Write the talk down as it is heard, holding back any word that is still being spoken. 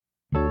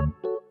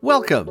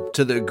Welcome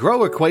to the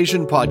Grow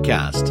Equation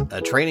Podcast,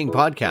 a training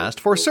podcast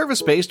for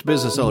service-based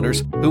business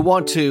owners who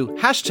want to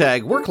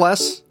 #work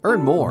less,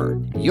 earn more.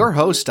 Your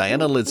host,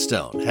 Diana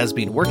Lidstone, has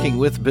been working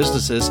with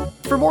businesses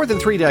for more than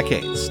 3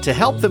 decades to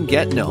help them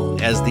get known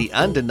as the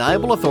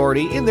undeniable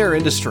authority in their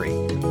industry,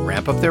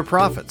 ramp up their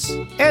profits,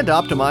 and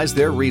optimize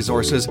their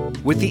resources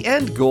with the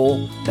end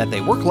goal that they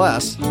work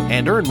less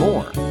and earn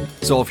more.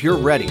 So if you're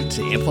ready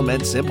to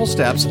implement simple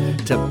steps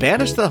to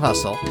banish the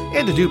hustle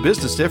and to do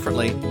business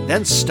differently,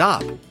 then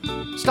stop.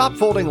 Stop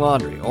folding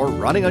laundry or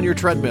running on your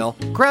treadmill,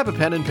 grab a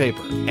pen and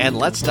paper, and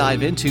let's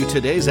dive into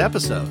today's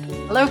episode.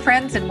 Hello,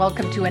 friends, and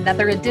welcome to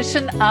another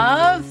edition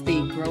of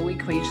the Grow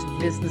Equation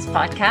Business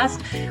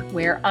Podcast,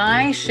 where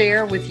I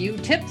share with you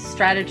tips,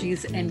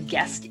 strategies, and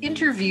guest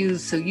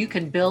interviews so you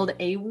can build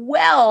a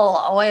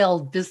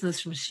well-oiled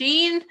business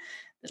machine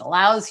that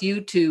allows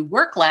you to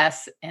work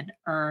less and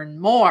earn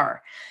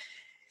more.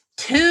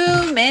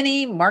 Too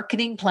many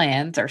marketing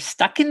plans are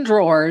stuck in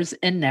drawers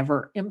and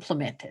never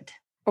implemented.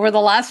 Over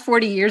the last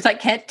 40 years, I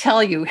can't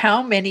tell you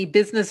how many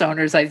business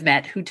owners I've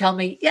met who tell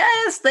me,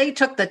 yes, they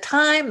took the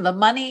time, the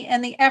money,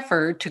 and the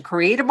effort to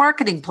create a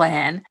marketing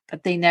plan,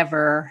 but they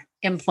never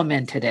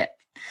implemented it.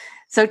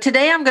 So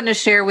today I'm going to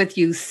share with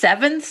you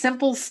 7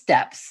 simple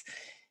steps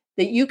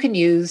that you can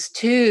use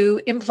to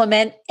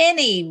implement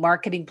any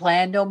marketing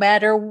plan, no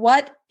matter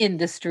what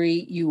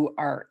industry you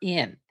are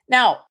in.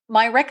 Now,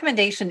 my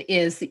recommendation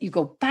is that you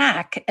go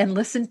back and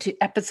listen to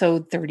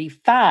episode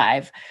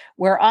 35,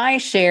 where I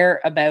share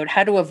about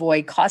how to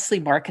avoid costly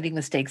marketing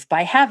mistakes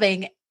by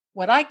having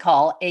what I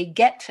call a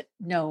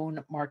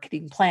get-known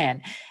marketing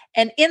plan.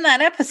 And in that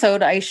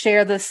episode, I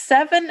share the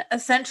 7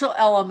 essential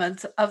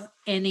elements of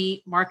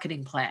any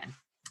marketing plan.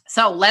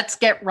 So let's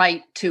get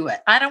right to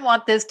it. I don't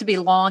want this to be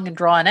long and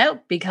drawn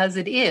out because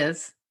it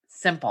is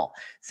simple.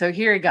 So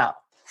here you go.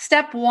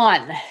 Step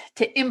 1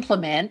 to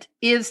implement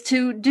is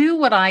to do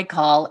what I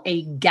call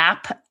a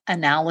gap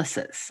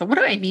analysis. So what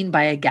do I mean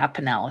by a gap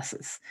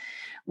analysis?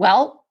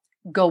 Well,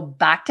 go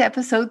back to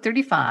episode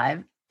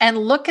 35 and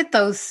look at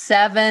those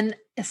 7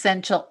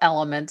 essential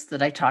elements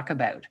that I talk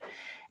about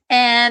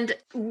and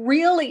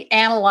really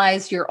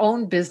analyze your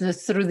own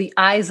business through the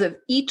eyes of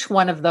each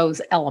one of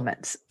those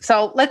elements.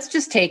 So let's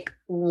just take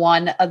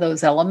one of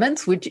those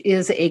elements, which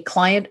is a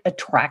client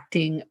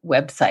attracting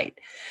website.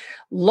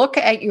 Look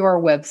at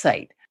your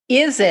website.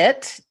 Is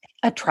it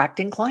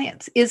attracting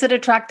clients? Is it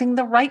attracting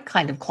the right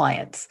kind of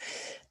clients?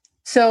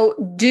 So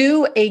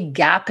do a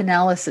gap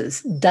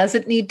analysis. Does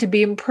it need to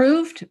be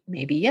improved?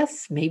 Maybe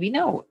yes, maybe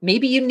no.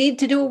 Maybe you need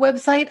to do a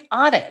website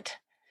audit,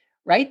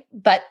 right?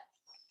 But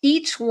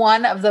each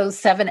one of those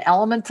 7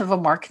 elements of a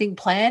marketing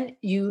plan,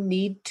 you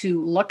need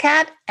to look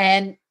at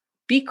and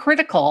be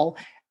critical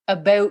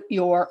about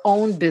your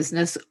own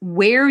business,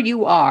 where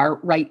you are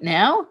right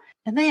now,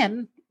 and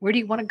then where do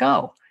you want to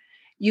go?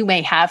 You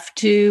may have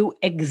to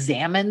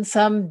examine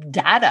some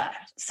data,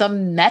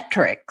 some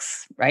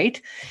metrics,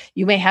 right?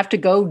 You may have to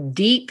go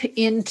deep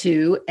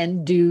into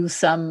and do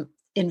some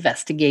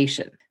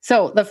investigation.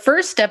 So the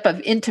first step of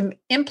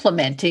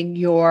implementing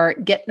your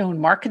Get Known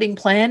marketing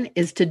plan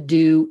is to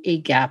do a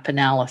gap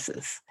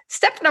analysis.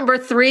 Step number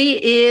 3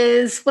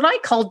 is what I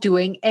call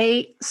doing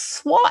a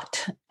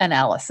SWOT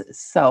analysis.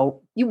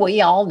 So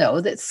we all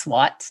know that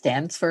SWOT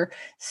stands for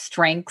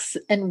strengths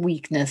and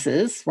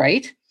weaknesses,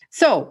 right?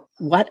 So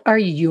what are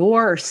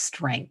your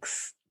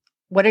strengths?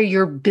 What are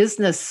your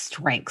business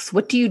strengths?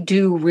 What do you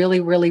do really,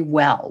 really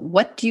well?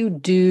 What do you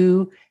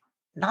do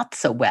not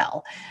so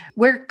well?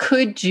 Where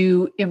could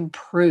you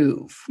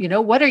improve?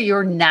 What are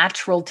your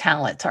natural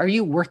talents? Are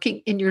you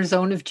working in your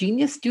zone of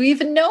genius? Do you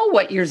even know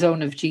what your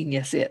zone of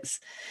genius is?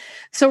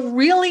 So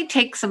really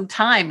take some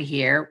time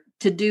here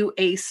to do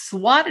a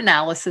SWOT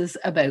analysis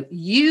about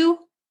you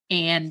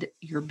and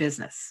your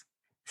business.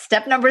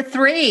 Step number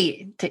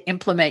 3 to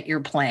implement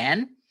your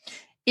plan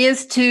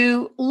is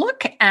to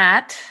look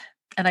at,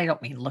 and I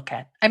don't mean look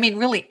at, I mean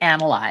really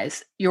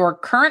analyze your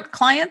current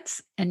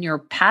clients and your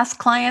past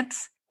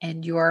clients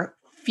and your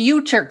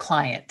future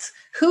clients.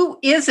 Who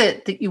is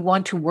it that you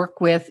want to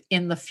work with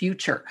in the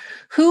future?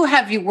 Who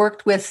have you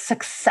worked with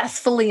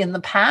successfully in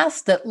the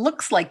past that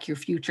looks like your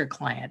future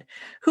client?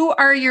 Who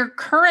are your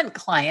current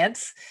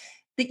clients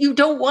that you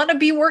don't want to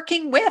be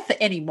working with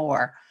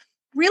anymore?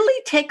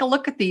 Really take a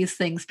look at these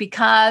things,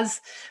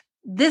 because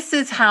this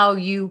is how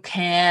you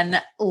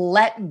can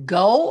let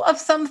go of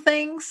some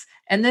things,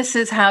 and this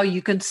is how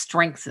you can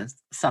strengthen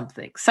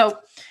something. So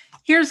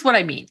here's what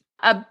I mean.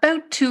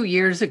 About 2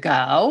 years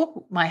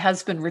ago, my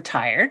husband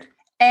retired,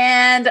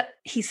 and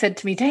he said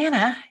to me,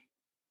 Diana,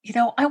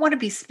 I want to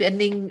be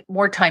spending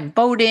more time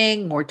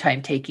boating, more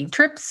time taking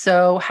trips.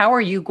 So how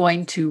are you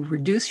going to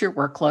reduce your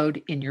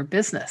workload in your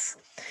business?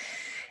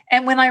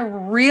 And when I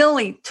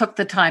really took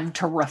the time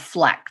to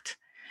reflect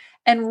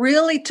and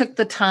really took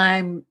the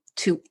time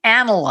to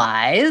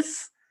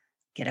analyze,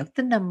 get out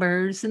the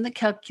numbers and the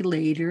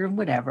calculator and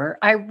whatever,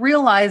 I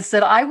realized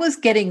that I was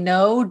getting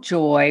no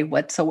joy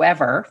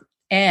whatsoever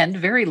and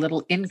very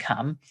little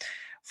income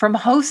from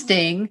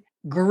hosting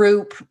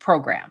group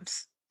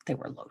programs. They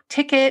were low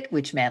ticket,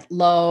 which meant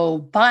low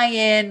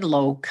buy-in,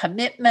 low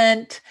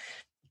commitment.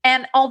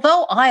 And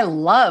although I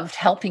loved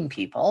helping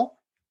people,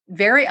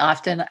 very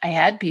often I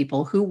had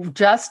people who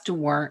just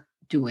weren't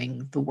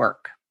doing the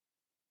work.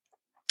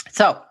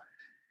 So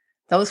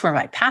those were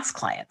my past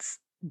clients.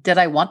 Did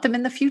I want them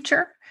in the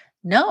future?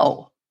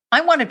 No.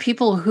 I wanted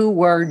people who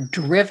were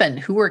driven,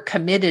 who were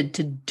committed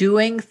to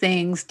doing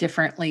things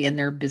differently in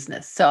their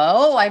business.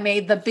 So I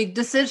made the big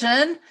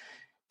decision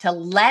to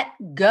let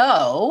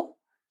go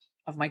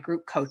of my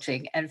group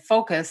coaching and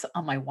focus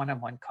on my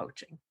one-on-one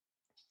coaching.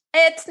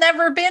 It's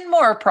never been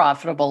more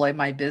profitable in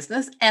my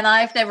business, and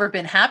I've never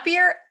been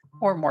happier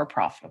or more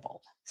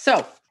profitable.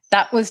 So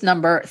that was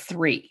number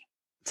 3.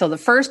 So the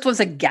first was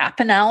a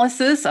gap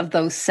analysis of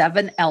those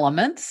 7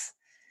 elements.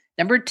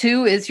 Number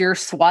 2 is your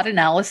SWOT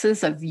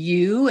analysis of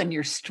you and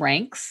your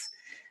strengths.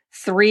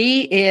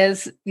 3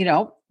 is,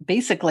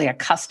 basically a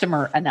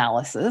customer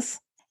analysis.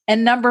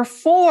 And number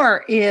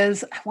 4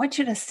 is I want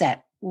you to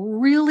set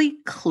really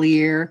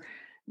clear,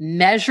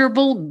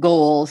 measurable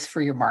goals for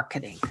your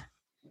marketing.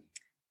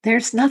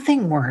 There's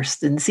nothing worse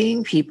than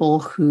seeing people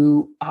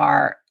who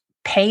are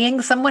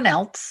paying someone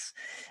else.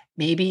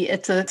 Maybe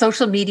it's a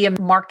social media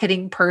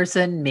marketing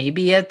person.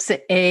 Maybe it's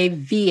a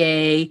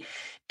VA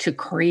to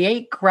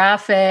create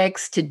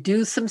graphics, to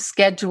do some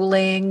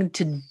scheduling,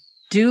 to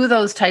do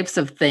those types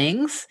of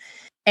things.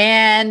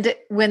 And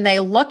when they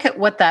look at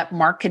what that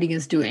marketing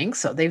is doing,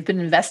 so they've been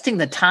investing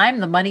the time,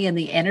 the money, and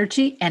the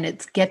energy, and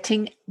it's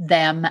getting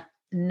them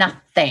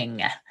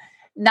nothing.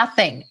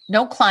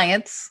 No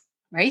clients,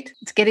 right?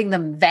 It's getting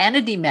them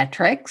vanity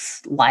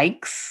metrics,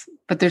 likes,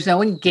 but there's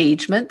no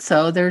engagement,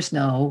 so there's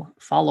no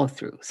follow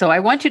through. So I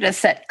want you to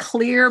set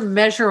clear,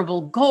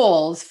 measurable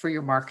goals for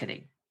your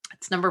marketing.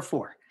 That's number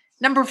 4.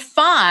 Number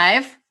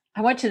 5,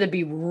 I want you to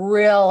be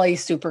really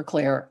super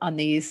clear on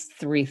these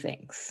 3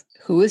 things.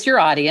 Who is your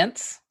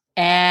audience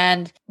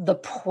and the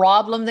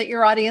problem that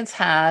your audience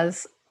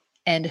has,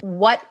 and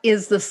what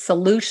is the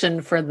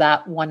solution for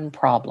that one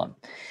problem?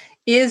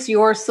 Is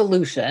your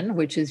solution,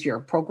 which is your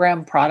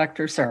program, product,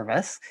 or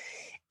service,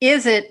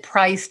 is it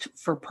priced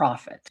for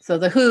profit? So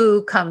the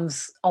who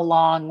comes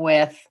along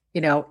with,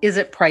 is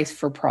it priced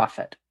for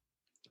profit?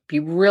 Be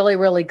really,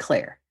 really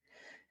clear.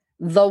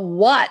 The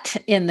what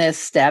in this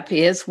step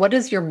is, what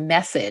is your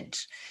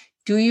message?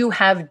 Do you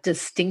have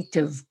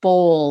distinctive,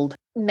 bold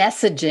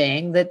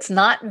messaging that's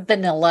not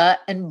vanilla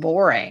and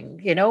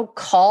boring?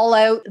 Call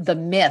out the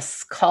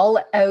myths, call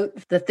out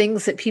the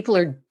things that people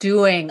are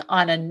doing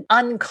on an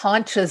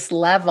unconscious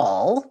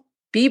level.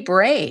 Be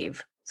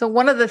brave. So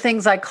one of the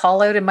things I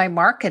call out in my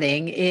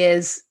marketing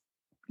is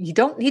you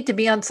don't need to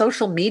be on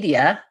social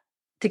media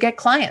to get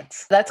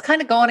clients. That's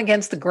kind of going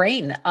against the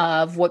grain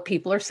of what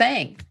people are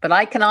saying. But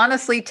I can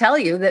honestly tell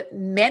you that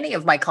many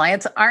of my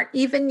clients aren't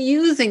even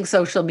using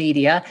social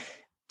media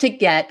to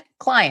get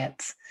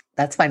clients.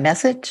 That's my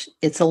message.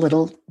 It's a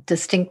little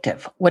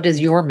distinctive. What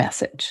is your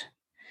message?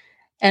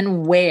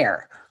 And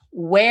where?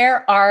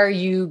 Where are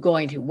you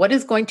going to? What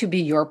is going to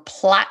be your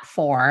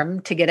platform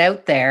to get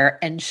out there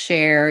and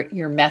share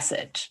your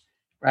message,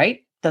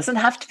 right? Doesn't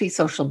have to be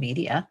social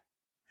media.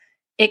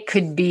 It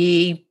could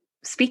be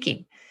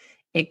speaking.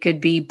 It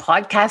could be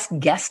podcast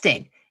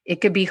guesting.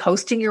 It could be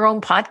hosting your own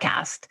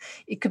podcast.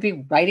 It could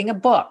be writing a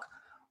book.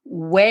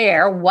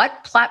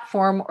 What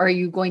platform are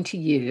you going to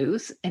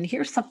use? And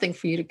here's something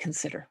for you to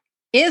consider.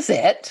 Is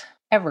it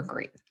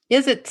evergreen?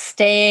 Is it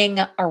staying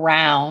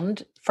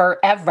around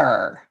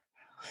forever?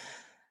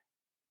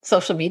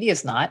 Social media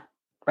is not,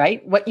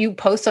 right? What you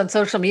post on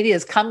social media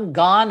is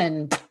gone,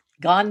 and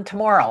gone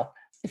tomorrow.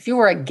 If you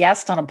were a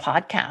guest on a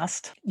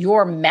podcast,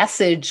 your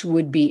message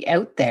would be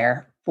out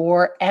there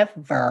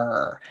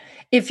forever.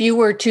 If you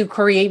were to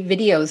create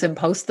videos and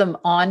post them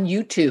on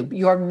YouTube,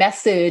 your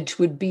message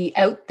would be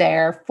out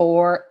there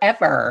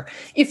forever.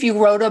 If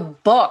you wrote a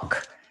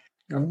book,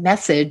 your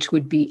message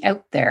would be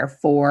out there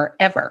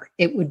forever.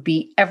 It would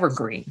be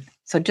evergreen.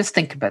 So just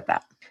think about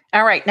that.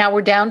 All right, now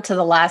we're down to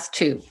the last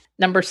 2.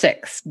 Number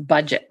 6,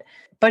 budget.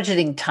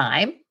 Budgeting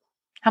time.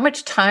 How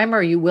much time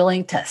are you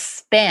willing to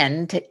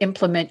spend to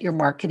implement your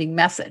marketing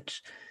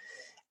message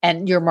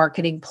and your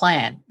marketing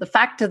plan? The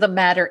fact of the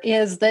matter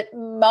is that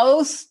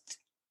most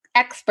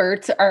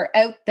experts are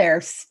out there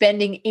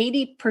spending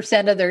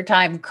 80% of their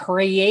time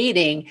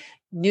creating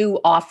new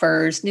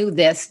offers, new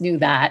this, new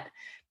that,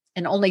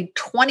 and only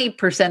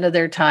 20% of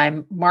their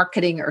time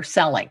marketing or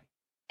selling.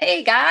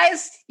 Hey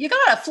guys, you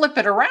got to flip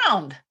it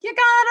around.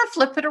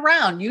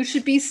 You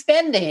should be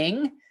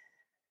spending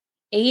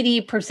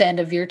 80%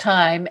 of your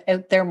time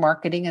out there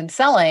marketing and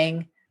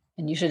selling,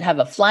 and you should have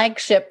a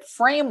flagship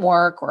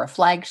framework or a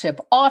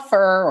flagship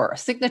offer or a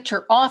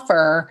signature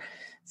offer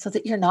so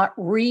that you're not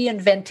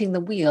reinventing the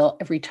wheel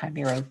every time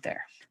you're out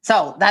there.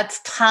 So that's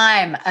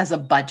time as a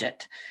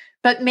budget.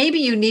 But maybe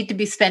you need to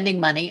be spending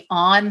money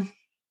on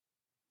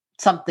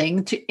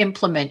something to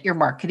implement your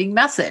marketing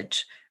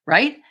message,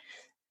 right?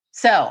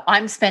 So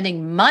I'm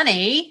spending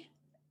money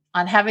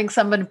on having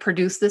someone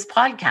produce this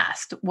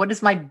podcast? What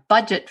is my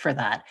budget for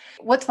that?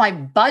 What's my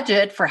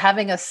budget for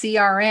having a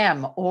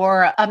CRM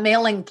or a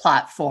mailing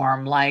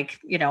platform like,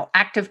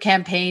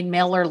 ActiveCampaign,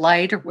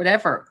 MailerLite, or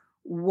whatever?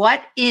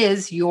 What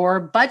is your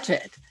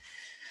budget?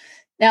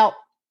 Now,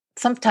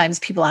 sometimes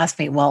people ask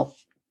me, well,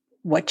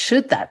 what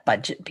should that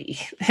budget be?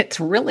 It's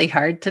really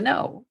hard to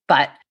know.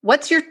 But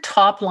what's your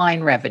top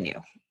line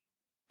revenue?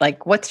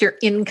 Like, what's your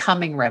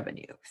incoming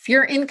revenue? If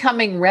your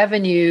incoming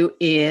revenue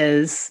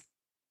is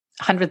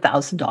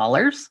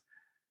 $100,000,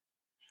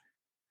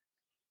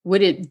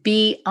 would it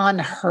be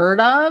unheard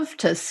of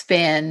to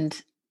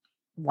spend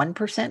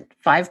 1%,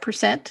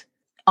 5%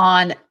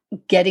 on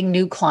getting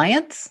new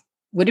clients?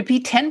 Would it be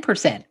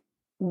 10%?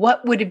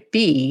 What would it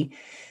be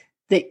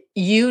that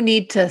you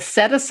need to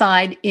set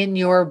aside in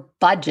your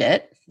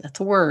budget? That's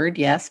a word,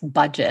 yes,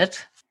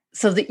 budget,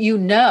 so that you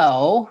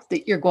know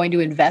that you're going to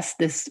invest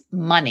this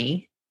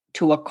money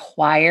to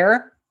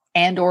acquire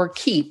and or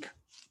keep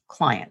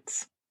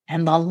clients.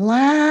 And the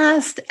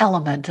last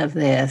element of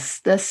this,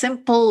 the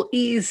simple,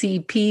 easy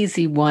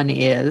peasy one,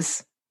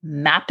 is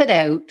map it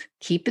out,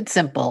 keep it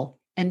simple,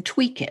 and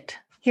tweak it.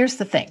 Here's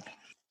the thing.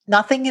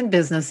 Nothing in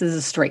business is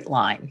a straight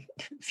line.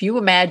 If you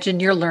imagine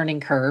your learning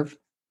curve,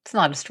 it's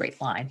not a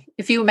straight line.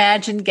 If you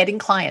imagine getting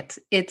clients,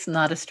 it's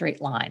not a straight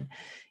line.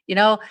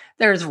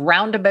 There's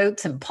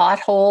roundabouts and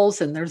potholes,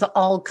 and there's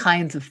all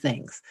kinds of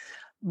things.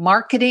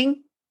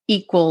 Marketing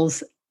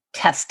equals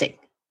testing.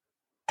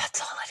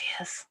 That's all it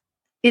is.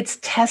 It's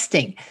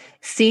testing,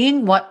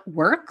 seeing what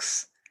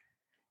works,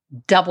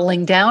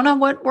 doubling down on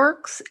what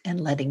works, and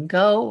letting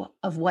go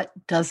of what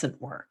doesn't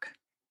work.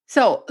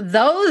 So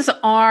those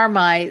are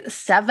my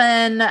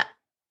 7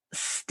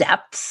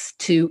 steps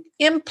to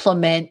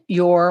implement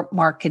your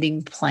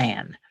marketing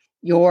plan,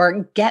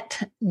 your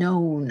get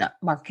known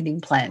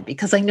marketing plan,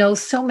 because I know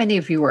so many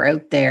of you are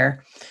out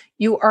there.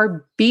 You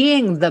are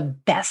being the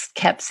best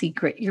kept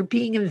secret. You're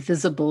being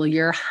invisible.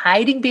 You're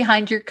hiding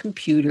behind your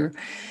computer,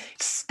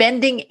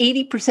 spending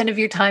 80% of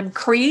your time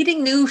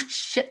creating new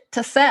shit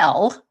to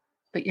sell,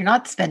 but you're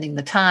not spending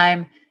the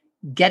time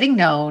getting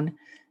known,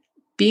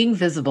 being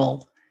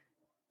visible,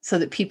 so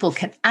that people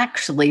can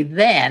actually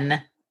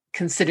then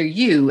consider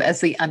you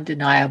as the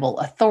undeniable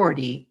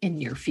authority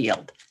in your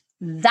field.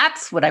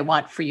 That's what I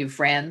want for you,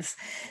 friends.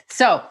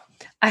 So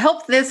I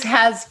hope this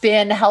has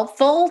been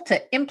helpful to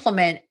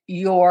implement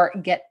your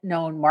Get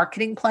Known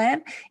marketing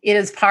plan. It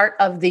is part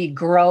of the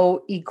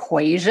GROW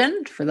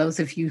equation. For those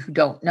of you who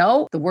don't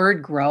know, the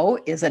word GROW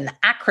is an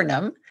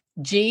acronym.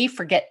 G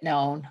for Get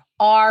Known,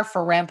 R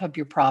for Ramp Up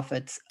Your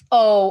Profits,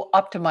 O,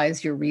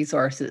 Optimize Your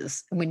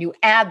Resources. And when you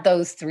add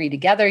those 3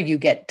 together, you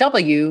get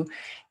W,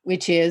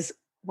 which is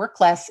Work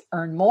Less,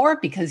 Earn More,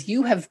 because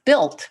you have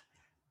built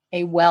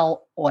a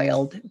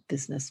well-oiled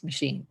business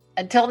machine.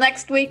 Until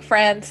next week,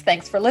 friends,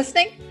 thanks for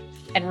listening.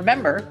 And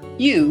remember,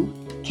 you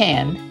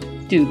can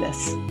do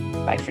this.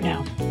 Bye for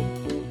now.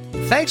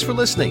 Thanks for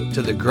listening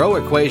to the Grow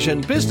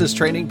Equation Business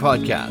Training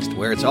Podcast,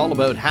 where it's all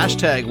about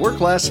hashtag work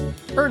less,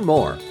 earn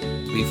more.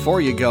 Before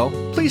you go,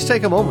 please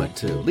take a moment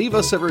to leave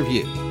us a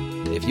review.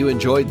 If you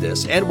enjoyed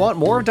this and want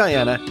more of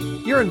Diana,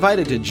 you're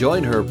invited to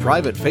join her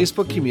private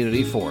Facebook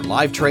community for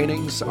live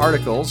trainings,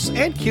 articles,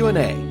 and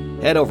Q&A.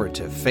 Head over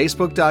to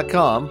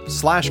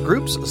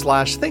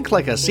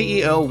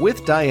facebook.com/groups/thinklikeaceo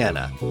with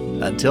Diana.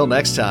 Until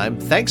next time,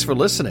 thanks for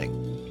listening.